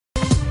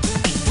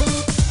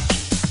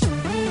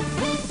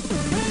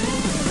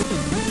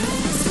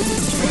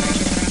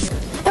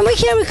We're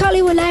here with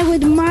Hollywood Live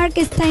with Mark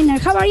Steiner.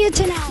 How are you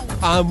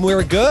tonight?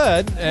 We're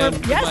good.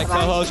 And Yes, my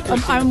co-host,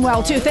 Christina. I'm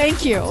well too.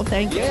 Thank you.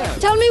 Thank you. Yeah.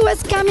 Tell me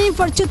what's coming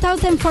for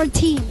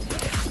 2014.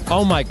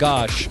 Oh my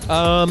gosh.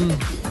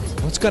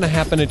 What's going to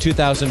happen in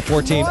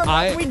 2014? More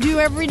what we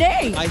do every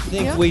day. I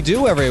think we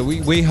do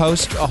we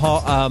host a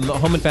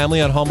Home and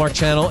Family on Hallmark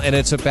Channel, and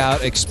it's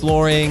about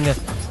exploring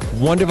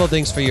wonderful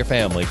things for your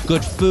family.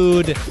 Good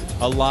food,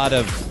 a lot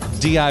of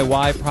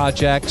DIY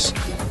projects,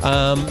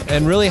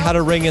 and really how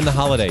to ring in the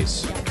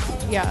holidays.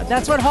 Yeah,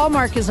 that's what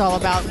Hallmark is all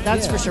about.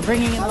 That's for sure.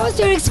 Bringing in. How was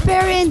your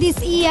experience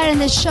this year in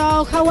the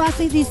show? How was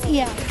it this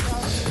year?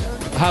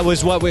 How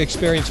was what we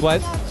experienced?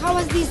 What? How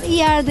was this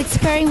year, the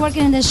experience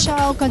working in the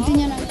show,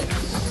 continuing?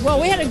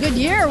 Well, we had a good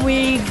year.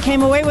 We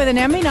came away with an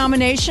Emmy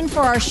nomination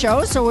for our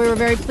show, so we were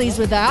very pleased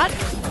with that.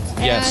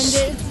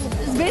 Yes. And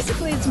it's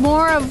basically, it's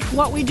more of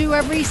what we do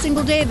every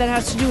single day that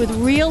has to do with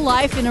real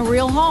life in a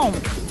real home.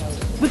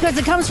 Because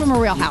it comes from a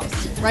real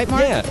house. Right,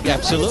 Mark? Yeah,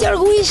 absolutely.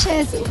 What is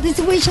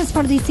your wishes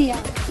for this year?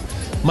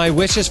 My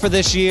wishes for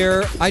this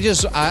year,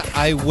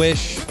 I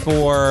wish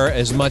for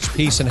as much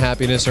peace and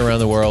happiness around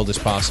the world as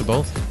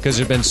possible, because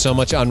there's been so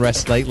much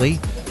unrest lately.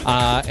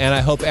 And I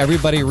hope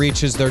everybody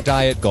reaches their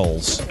diet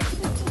goals.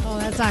 Oh,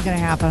 that's not going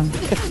to happen.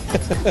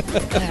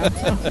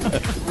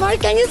 Mark,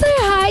 can you say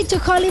hi to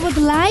Hollywood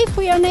Live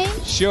for your name?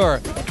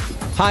 Sure.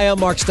 Hi, I'm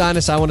Mark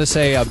Steiner. I want to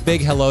say a big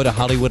hello to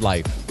Hollywood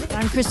Life.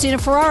 I'm Christina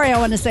Ferrare. I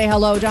want to say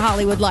hello to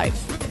Hollywood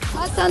Life.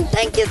 Awesome.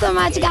 Thank you so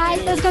much,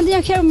 guys. Let's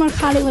continue here with more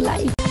Hollywood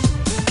Live.